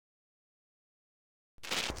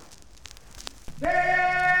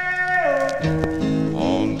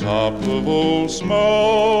top of Old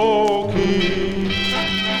Smoky.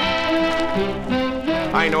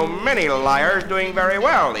 I know many liars doing very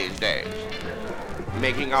well these days,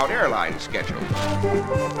 making out airline schedules.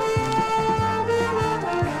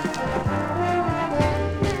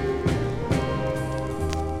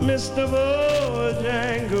 Mr.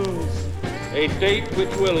 Bojangles, a date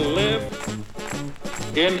which will live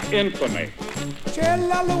in infamy. C'è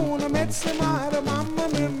la luna, mezza mare, mamma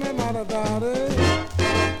mia, maradare.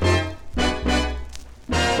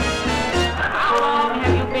 How long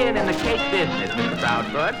have you been in the cake business, Mr.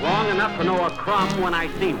 Proudfoot? Long enough to know a crumb when I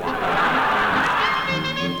see one.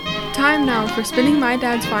 Time now for Spinning My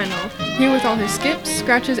Dad's Final. Here with all his skips,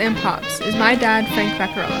 scratches, and pops is my dad, Frank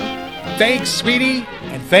Vaccarello. Thanks, sweetie,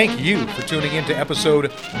 and thank you for tuning in to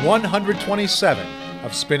episode 127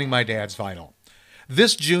 of Spinning My Dad's Final.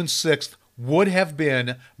 This June 6th would have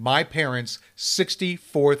been my parents'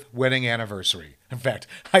 64th wedding anniversary. In fact,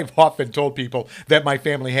 I've often told people that my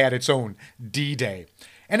family had its own D-Day.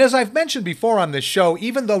 And as I've mentioned before on this show,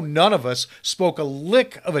 even though none of us spoke a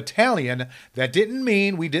lick of Italian, that didn't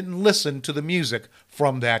mean we didn't listen to the music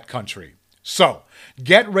from that country. So,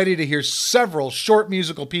 get ready to hear several short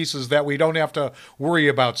musical pieces that we don't have to worry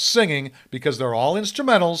about singing because they're all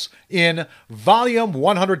instrumentals in Volume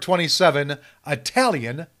 127,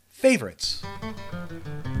 Italian Favorites.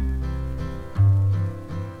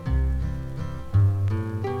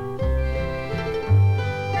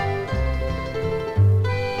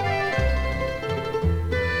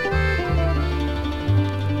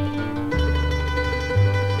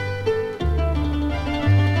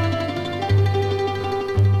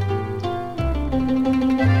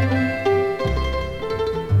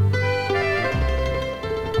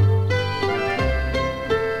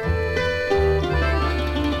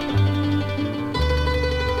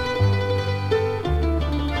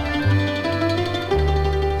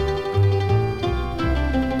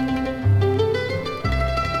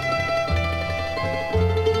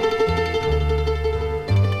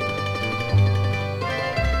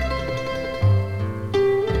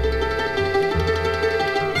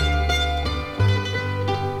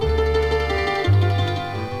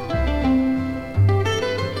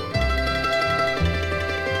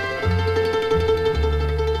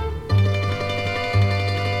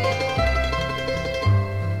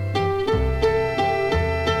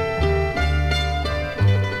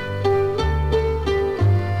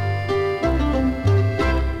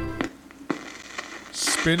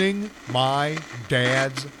 Spinning My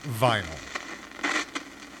Dad's Vinyl.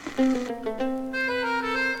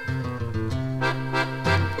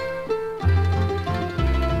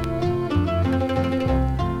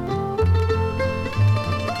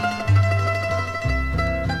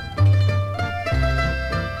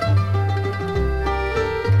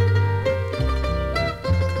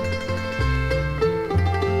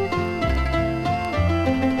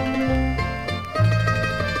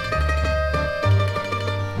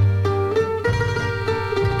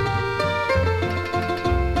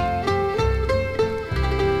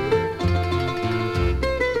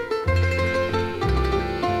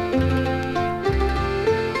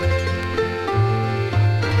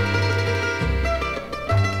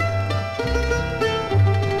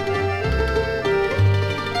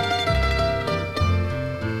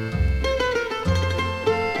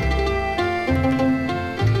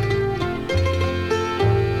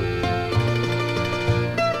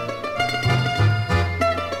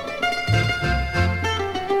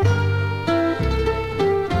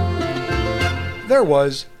 There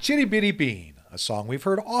was Chitty Bitty Bean, a song we've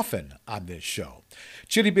heard often on this show.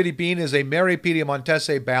 Chitty Bitty Bean is a Mary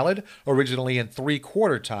Piemontese ballad, originally in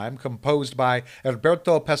three-quarter time, composed by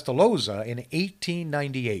Alberto Pestalozza in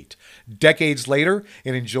 1898. Decades later,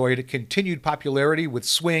 it enjoyed continued popularity with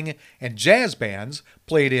swing and jazz bands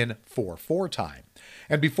played in 4/4 time.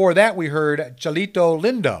 And before that, we heard Chalito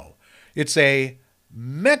Lindo. It's a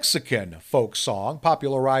Mexican folk song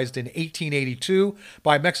popularized in 1882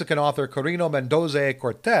 by Mexican author Corino Mendoza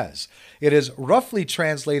Cortez. It is roughly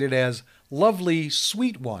translated as lovely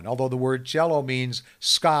sweet one, although the word cielo means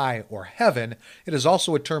sky or heaven. It is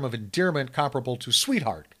also a term of endearment comparable to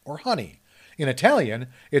sweetheart or honey. In Italian,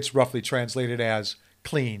 it's roughly translated as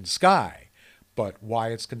clean sky. But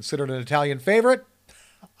why it's considered an Italian favorite?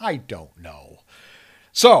 I don't know.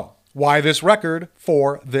 So, why this record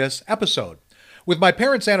for this episode? With my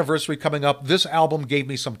parents' anniversary coming up, this album gave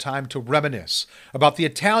me some time to reminisce about the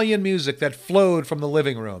Italian music that flowed from the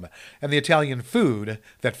living room and the Italian food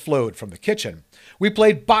that flowed from the kitchen. We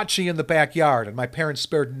played bocce in the backyard, and my parents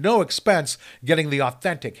spared no expense getting the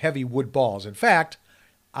authentic heavy wood balls. In fact,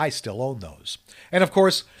 I still own those. And of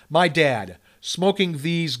course, my dad smoking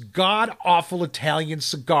these god-awful Italian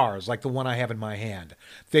cigars like the one I have in my hand.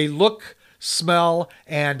 They look, smell,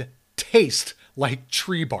 and taste like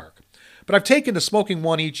tree bark. But I've taken to smoking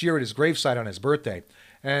one each year at his gravesite on his birthday,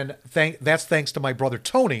 and that's thanks to my brother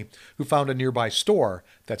Tony, who found a nearby store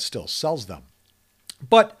that still sells them.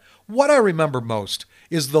 But what I remember most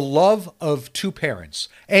is the love of two parents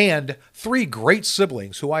and three great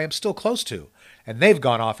siblings who I am still close to, and they've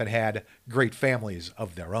gone off and had great families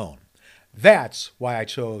of their own. That's why I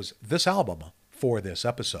chose this album for this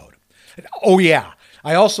episode. Oh yeah,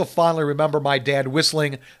 I also fondly remember my dad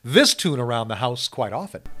whistling this tune around the house quite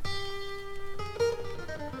often.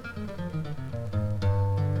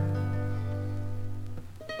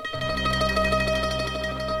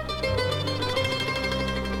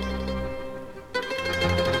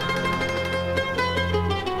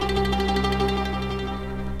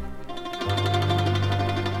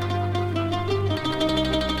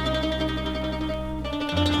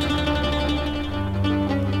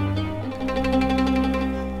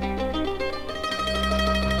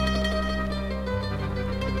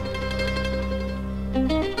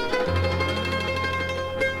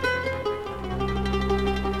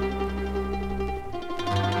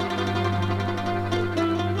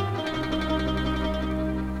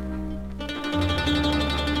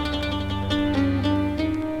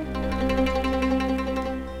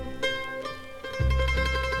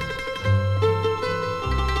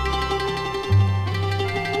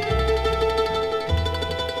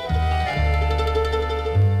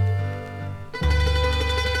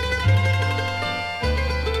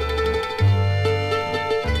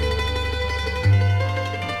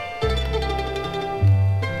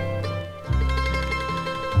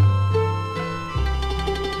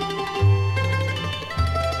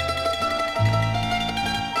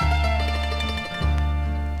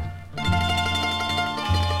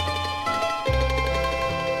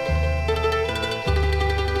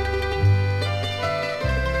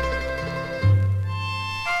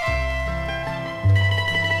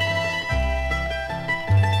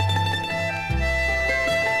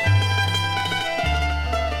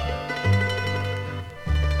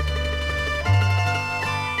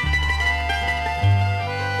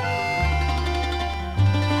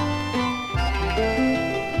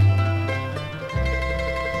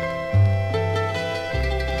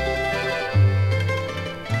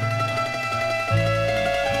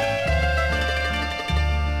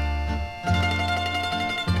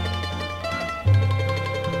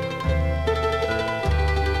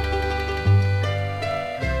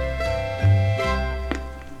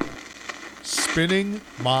 Spinning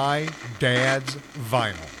my dad's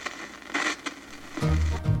vinyl.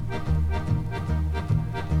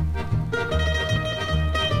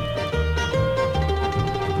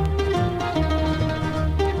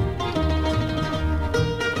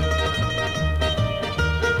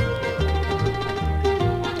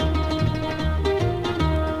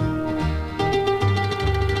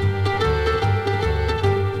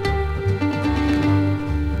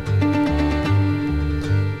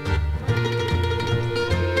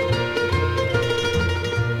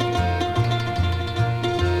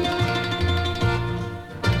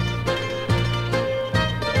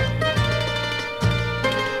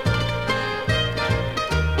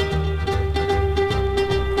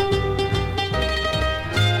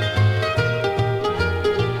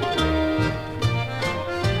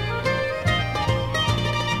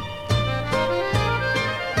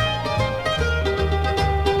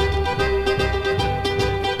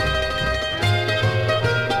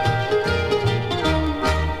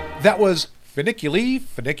 That was Funiculi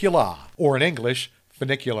Funicula, or in English,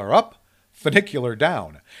 Funicular Up, Funicular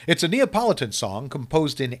Down. It's a Neapolitan song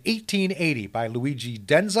composed in 1880 by Luigi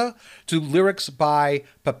Denza to lyrics by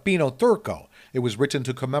Peppino Turco. It was written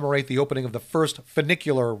to commemorate the opening of the first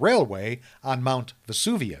funicular railway on Mount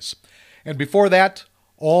Vesuvius. And before that,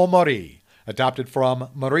 O Marie, adapted from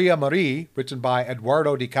Maria Marie, written by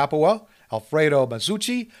Eduardo di Capua, Alfredo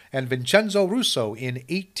Mazzucci, and Vincenzo Russo in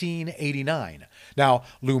 1889. Now,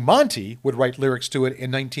 Lou Monte would write lyrics to it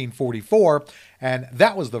in 1944, and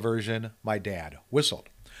that was the version my dad whistled.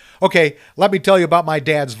 Okay, let me tell you about my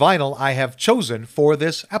dad's vinyl I have chosen for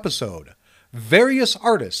this episode. Various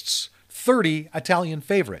artists, 30 Italian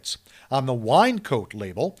favorites. On the Winecoat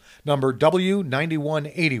label, number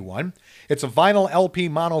W9181. It's a vinyl LP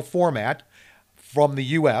mono format from the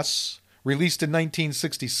U.S., released in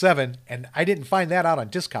 1967, and I didn't find that out on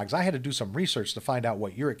Discogs. I had to do some research to find out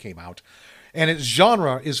what year it came out. And its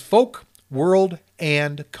genre is folk, world,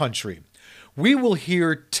 and country. We will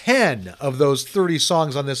hear 10 of those 30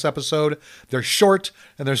 songs on this episode. They're short,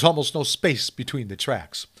 and there's almost no space between the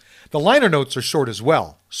tracks. The liner notes are short as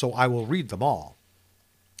well, so I will read them all.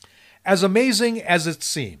 As amazing as it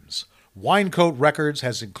seems, Winecoat Records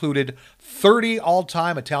has included 30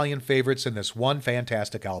 all-time Italian favorites in this one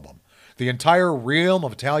fantastic album. The entire realm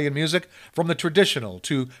of Italian music, from the traditional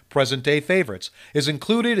to present-day favorites, is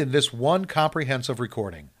included in this one comprehensive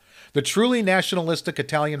recording. The truly nationalistic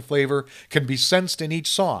Italian flavor can be sensed in each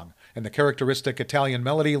song, and the characteristic Italian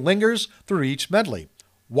melody lingers through each medley.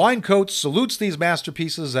 Winecoat salutes these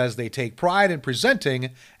masterpieces as they take pride in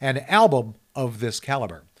presenting an album of this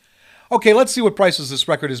caliber. Okay, let's see what prices this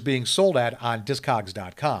record is being sold at on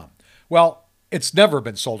Discogs.com. Well, it's never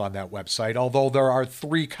been sold on that website, although there are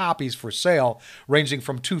 3 copies for sale ranging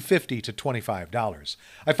from $2.50 to $25.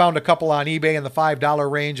 I found a couple on eBay in the $5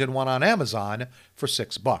 range and one on Amazon for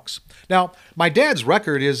 $6. Now, my dad's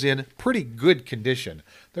record is in pretty good condition.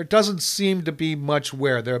 There doesn't seem to be much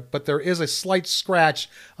wear there, but there is a slight scratch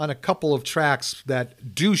on a couple of tracks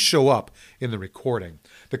that do show up in the recording.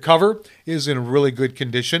 The cover is in really good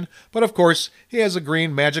condition, but of course, he has a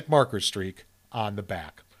green magic marker streak on the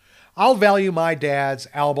back. I'll value my dad's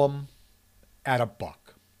album at $1.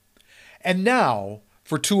 And now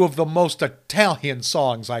for 2 of the most Italian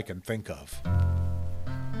songs I can think of.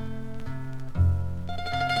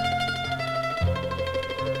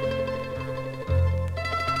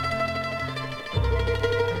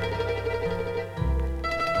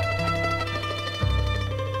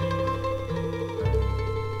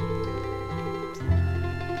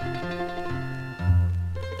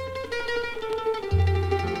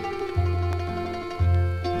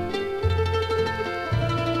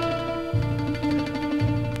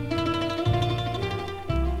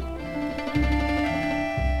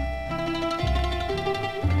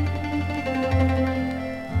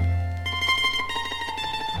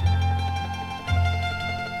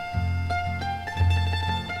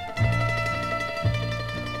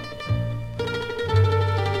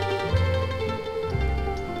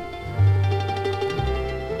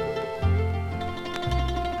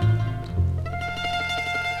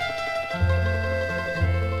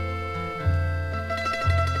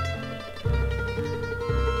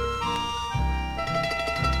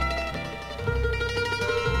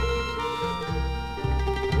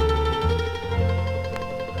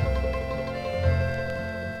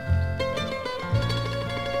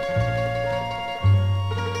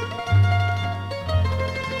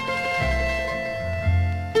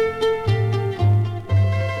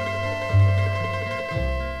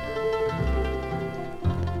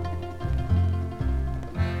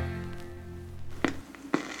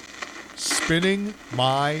 Spinning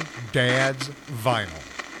my dad's vinyl.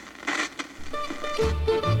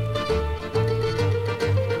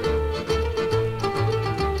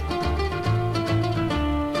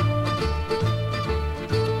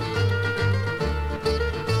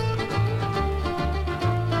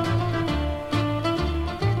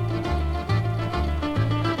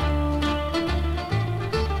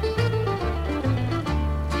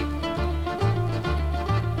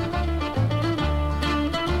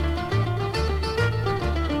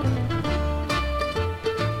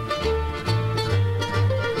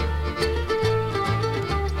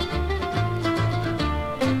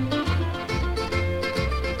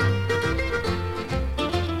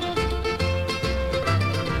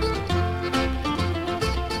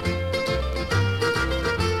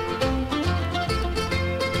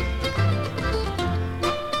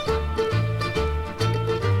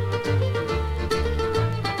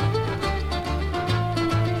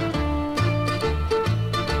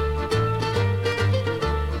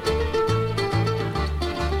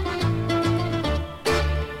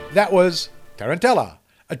 That was Tarantella,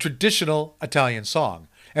 a traditional Italian song,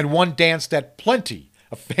 and one danced at plenty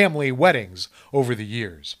of family weddings over the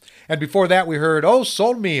years. And before that, we heard O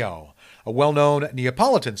Sol Mio, a well-known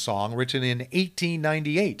Neapolitan song written in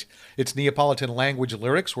 1898. Its Neapolitan language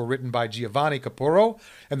lyrics were written by Giovanni Capurro,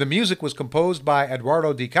 and the music was composed by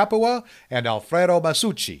Eduardo Di Capua and Alfredo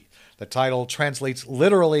Masucci. The title translates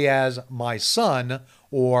literally as My Son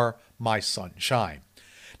or My Sunshine.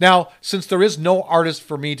 Now, since there is no artist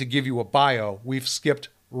for me to give you a bio, we've skipped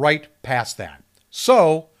right past that.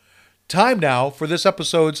 So, time now for this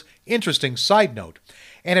episode's interesting side note,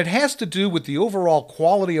 and it has to do with the overall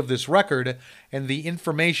quality of this record and the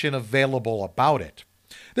information available about it.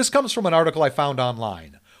 This comes from an article I found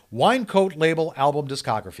online, Winecoat Label Album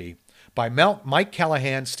Discography, by Mike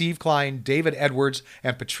Callahan, Steve Klein, David Edwards,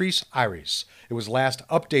 and Patrice Iris. It was last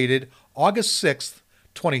updated August 6th,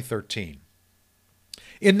 2013.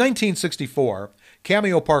 In 1964,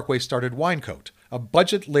 Cameo Parkway started Winecoat, a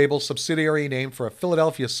budget label subsidiary named for a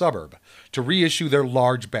Philadelphia suburb, to reissue their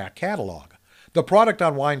large back catalog. The product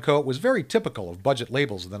on Winecoat was very typical of budget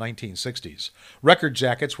labels in the 1960s. Record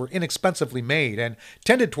jackets were inexpensively made and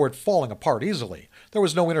tended toward falling apart easily. There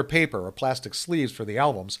was no inner paper or plastic sleeves for the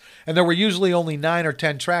albums, and there were usually only 9 or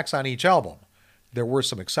 10 tracks on each album. There were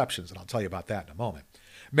some exceptions, and I'll tell you about that in a moment.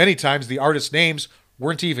 Many times the artists' names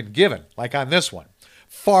weren't even given, like on this one.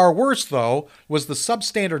 Far worse, though, was the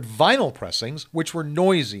substandard vinyl pressings, which were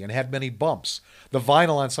noisy and had many bumps. The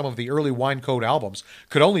vinyl on some of the early Winecoat albums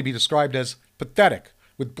could only be described as pathetic,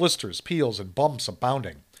 with blisters, peels, and bumps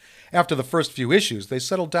abounding. After the first few issues, they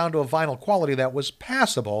settled down to a vinyl quality that was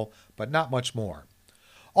passable, but not much more.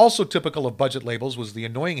 Also typical of budget labels was the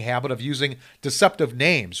annoying habit of using deceptive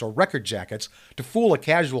names or record jackets to fool a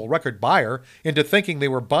casual record buyer into thinking they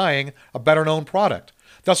were buying a better-known product.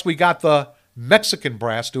 Thus we got the Mexican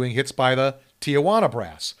Brass doing hits by the Tijuana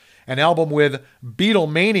Brass, an album with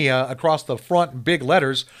Beatlemania across the front in big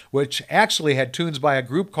letters, which actually had tunes by a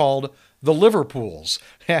group called the Liverpools,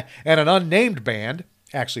 and an unnamed band,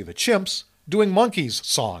 actually the Chimps, doing Monkees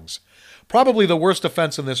songs. Probably the worst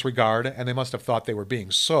offense in this regard, and they must have thought they were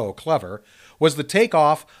being so clever, was the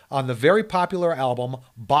takeoff on the very popular album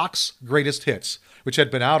Bach's Greatest Hits, which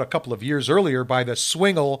had been out a couple of years earlier by the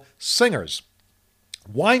Swingle Singers.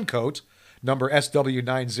 Winecoat, number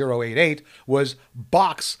SW9088, was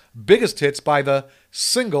Bach's biggest hits by the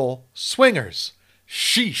Single Swingers.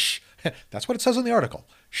 Sheesh. That's what it says in the article.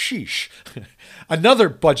 Sheesh. Another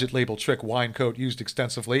budget label trick Winecoat used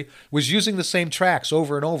extensively was using the same tracks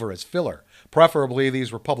over and over as filler. Preferably,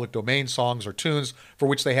 these were public domain songs or tunes for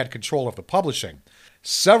which they had control of the publishing.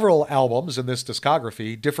 Several albums in this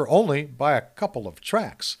discography differ only by a couple of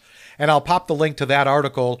tracks, and I'll pop the link to that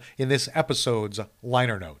article in this episode's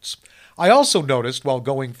liner notes. I also noticed while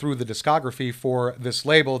going through the discography for this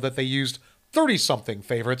label that they used 30-something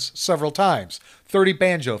favorites several times. 30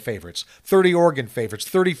 banjo favorites, 30 organ favorites,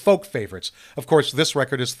 30 folk favorites. Of course, this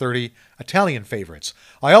record is 30 Italian favorites.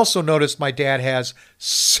 I also noticed my dad has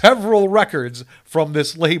several records from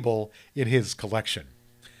this label in his collection.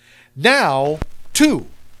 Now, 2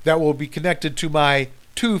 that will be connected to my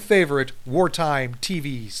 2 favorite wartime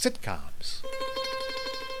TV sitcoms.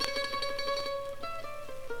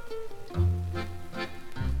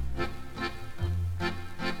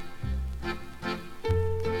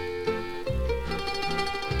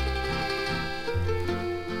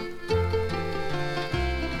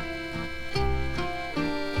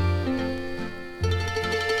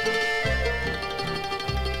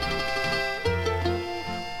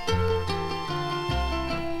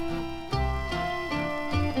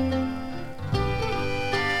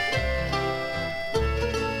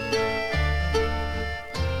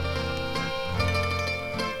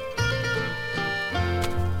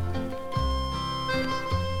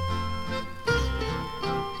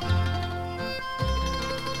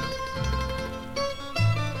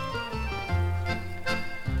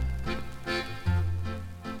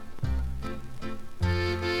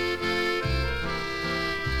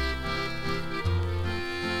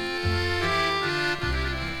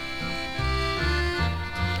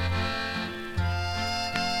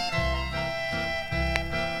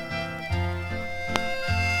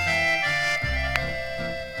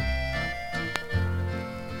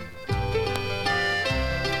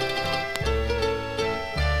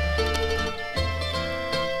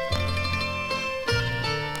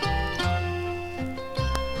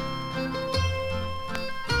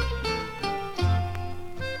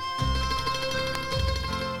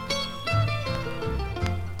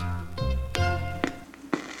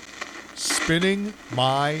 Spinning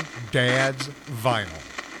My Dad's Vinyl.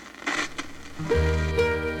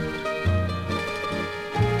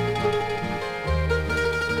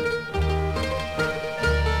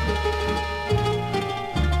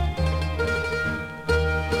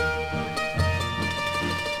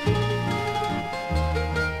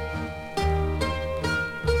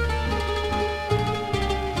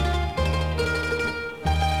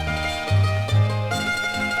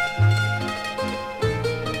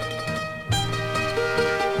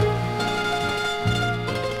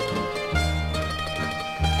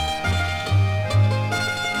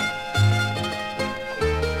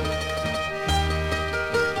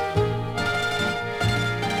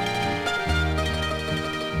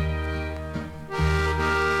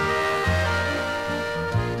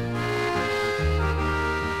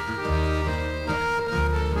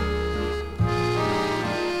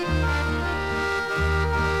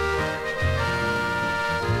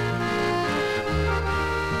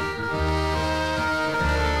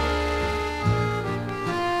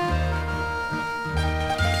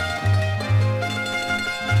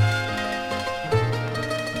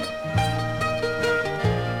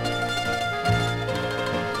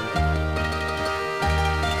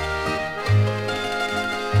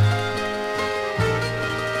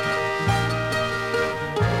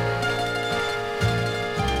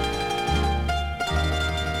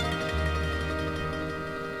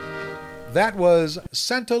 That was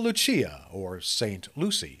Santa Lucia, or Saint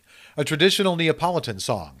Lucy, a traditional Neapolitan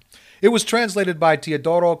song. It was translated by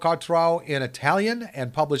Teodoro Cottrau in Italian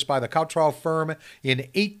and published by the Cottrau firm in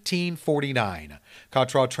 1849.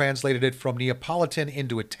 Cottrau translated it from Neapolitan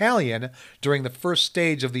into Italian during the first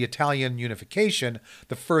stage of the Italian unification,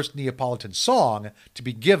 the first Neapolitan song to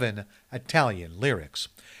be given Italian lyrics.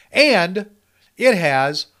 And it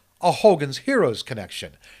has a Hogan's Heroes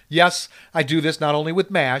connection. Yes, I do this not only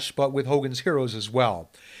with MASH, but with Hogan's Heroes as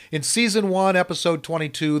well. In Season 1, Episode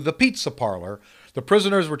 22, The Pizza Parlor, the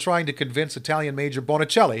prisoners were trying to convince Italian Major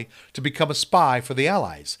Bonicelli to become a spy for the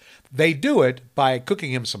Allies. They do it by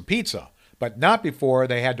cooking him some pizza, but not before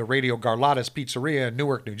they had to radio Garlotta's Pizzeria in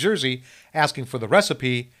Newark, New Jersey, asking for the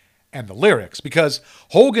recipe and the lyrics, because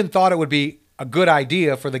Hogan thought it would be a good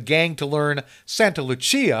idea for the gang to learn Santa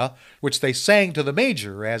Lucia, which they sang to the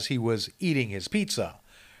Major as he was eating his pizza.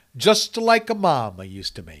 Just like a mama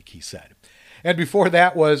used to make, he said. And before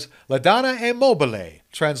that was La Donna è Mobile,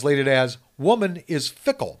 translated as Woman is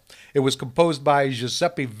Fickle. It was composed by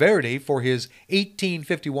Giuseppe Verdi for his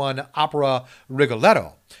 1851 opera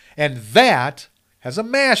Rigoletto. And that has a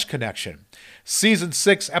MASH connection. Season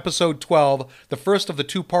 6, Episode 12, the first of the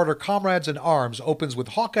two-parter Comrades in Arms, opens with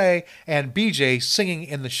Hawkeye and BJ singing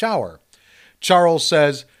in the shower. Charles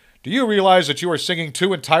says, "Do you realize that you are singing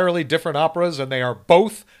two entirely different operas and they are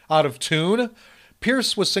both out of tune?"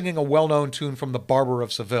 Pierce was singing a well-known tune from The Barber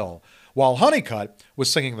of Seville, while Honeycutt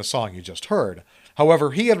was singing the song you just heard.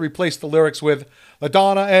 However, he had replaced the lyrics with La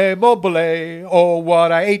Donna è Mobile, oh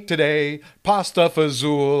what I ate today, pasta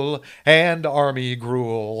fazool, and army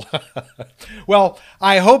gruel. Well,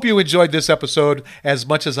 I hope you enjoyed this episode as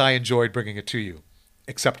much as I enjoyed bringing it to you,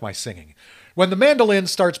 except my singing. When the mandolin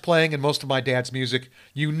starts playing in most of my dad's music,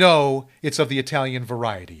 you know it's of the Italian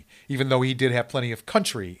variety, even though he did have plenty of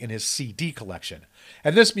country in his CD collection.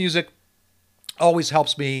 And this music always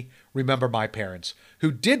helps me remember my parents,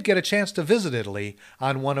 who did get a chance to visit Italy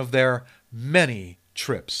on one of their many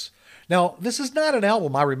trips. Now, this is not an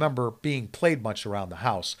album I remember being played much around the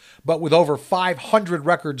house, but with over 500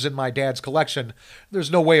 records in my dad's collection, there's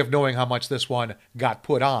no way of knowing how much this one got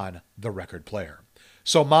put on the record player.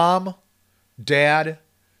 So, Mom, Dad,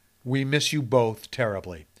 we miss you both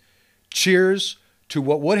terribly. Cheers to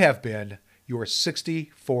what would have been your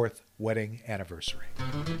 64th wedding anniversary.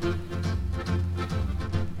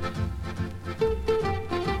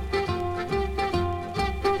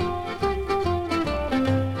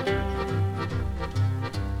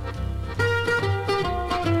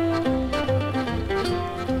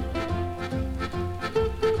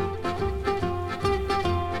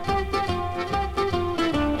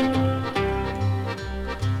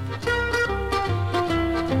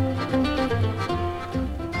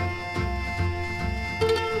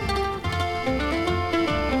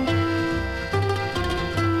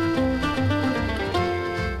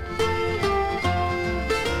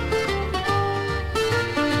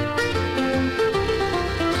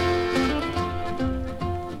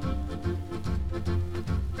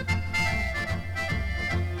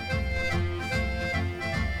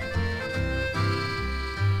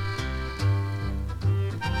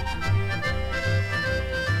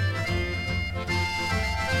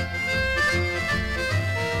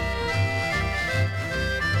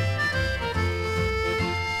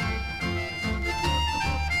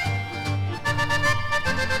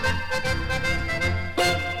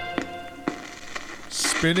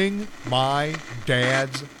 Spinning my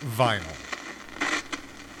dad's vinyl.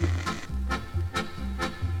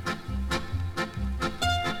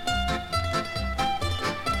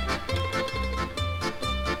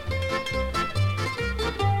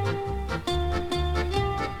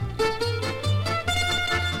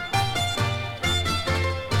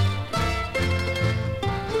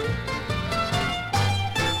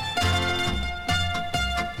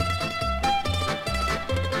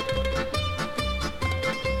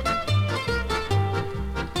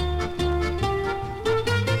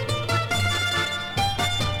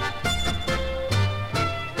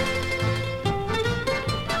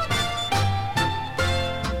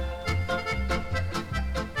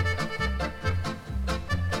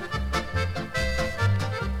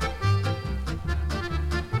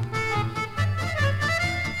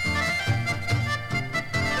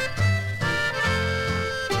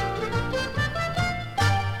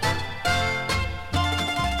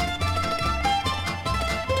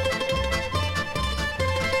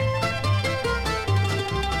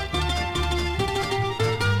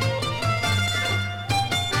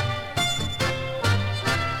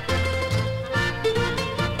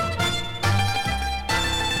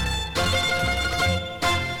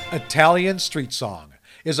 Italian Street Song.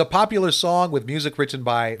 is a popular song with music written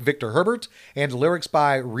by Victor Herbert and lyrics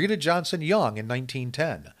by Rita Johnson Young in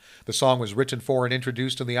 1910. The song was written for and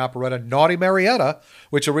introduced in the operetta Naughty Marietta,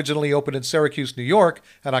 which originally opened in Syracuse, New York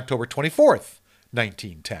on October 24th,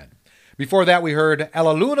 1910. Before that, we heard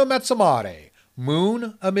Alla Luna Mezza Mare,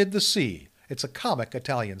 Moon Amid the Sea. It's a comic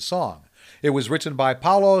Italian song. It was written by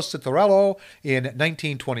Paolo Citarello in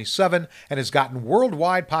 1927 and has gotten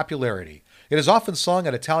worldwide popularity. It is often sung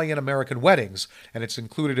at Italian-American weddings, and it's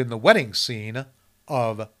included in the wedding scene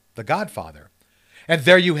of The Godfather. And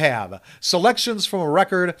there you have selections from a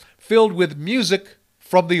record filled with music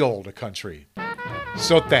from the old country.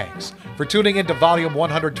 So thanks for tuning into Volume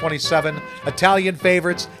 127, Italian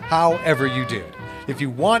Favorites, However You Did. If you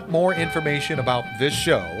want more information about this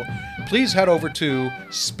show, please head over to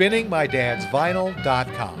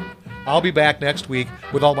spinningmydadsvinyl.com. I'll be back next week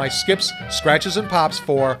with all my skips, scratches, and pops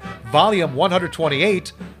for Volume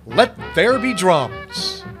 128, Let There Be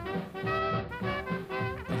Drums.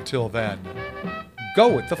 Until then,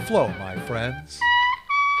 go with the flow, my friends.